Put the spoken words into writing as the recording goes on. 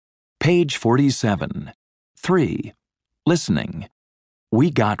Page 47. 3. Listening. We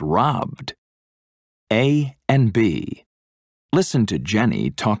got robbed. A and B. Listen to Jenny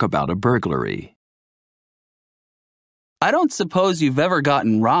talk about a burglary. I don't suppose you've ever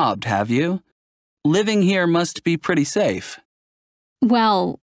gotten robbed, have you? Living here must be pretty safe.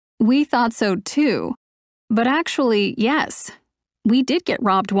 Well, we thought so too. But actually, yes. We did get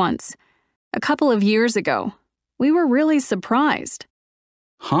robbed once. A couple of years ago. We were really surprised.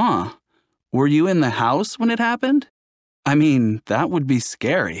 Huh. Were you in the house when it happened? I mean, that would be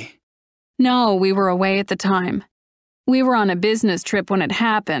scary. No, we were away at the time. We were on a business trip when it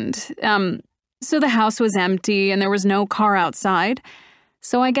happened. So the house was empty and there was no car outside.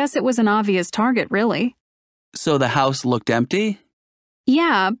 So I guess it was an obvious target, really. So the house looked empty?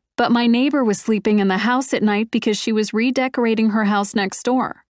 Yeah, but my neighbor was sleeping in the house at night because she was redecorating her house next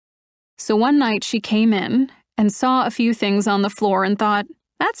door. So one night she came in and saw a few things on the floor and thought,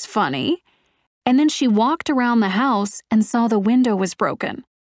 that's funny. And then she walked around the house and saw the window was broken.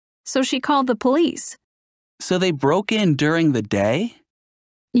 So she called the police. So they broke in during the day?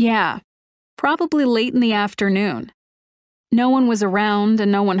 Yeah, probably late in the afternoon. No one was around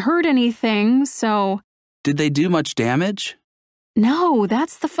and no one heard anything, so... Did they do much damage? No,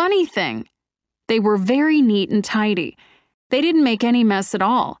 that's the funny thing. They were very neat and tidy. They didn't make any mess at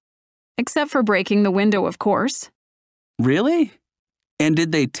all. Except for breaking the window, of course. Really? And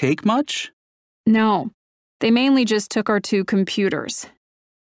did they take much? No, they mainly just took our 2 computers.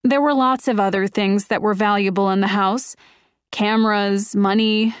 There were lots of other things that were valuable in the house. Cameras,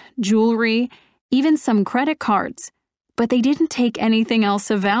 money, jewelry, even some credit cards. But they didn't take anything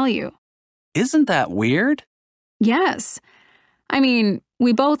else of value. Isn't that weird? Yes. I mean,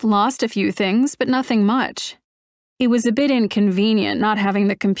 we both lost a few things, but nothing much. It was a bit inconvenient not having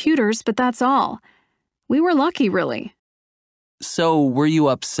the computers, but that's all. We were lucky, really. So, were you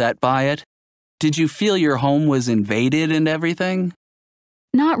upset by it? Did you feel your home was invaded and everything?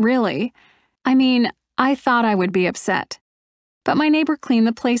 Not really. I mean, I thought I would be upset. But my neighbor cleaned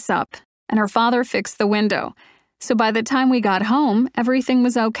the place up, and her father fixed the window. So by the time we got home, everything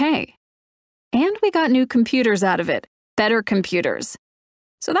was okay. And we got new computers out of it, better computers.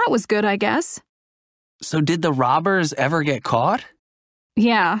 So that was good, I guess. So did the robbers ever get caught?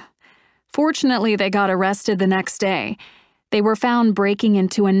 Yeah. Fortunately, they got arrested the next day. They were found breaking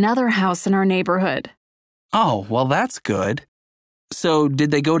into another house in our neighborhood. Oh, well, that's good. So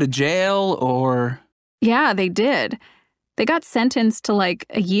did they go to jail or? Yeah, they did. They got sentenced to like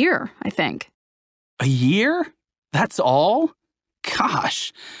a year, I think. A year? That's all?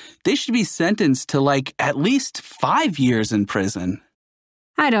 Gosh, they should be sentenced to like at least 5 years in prison.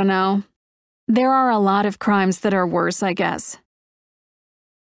 I don't know. There are a lot of crimes that are worse, I guess.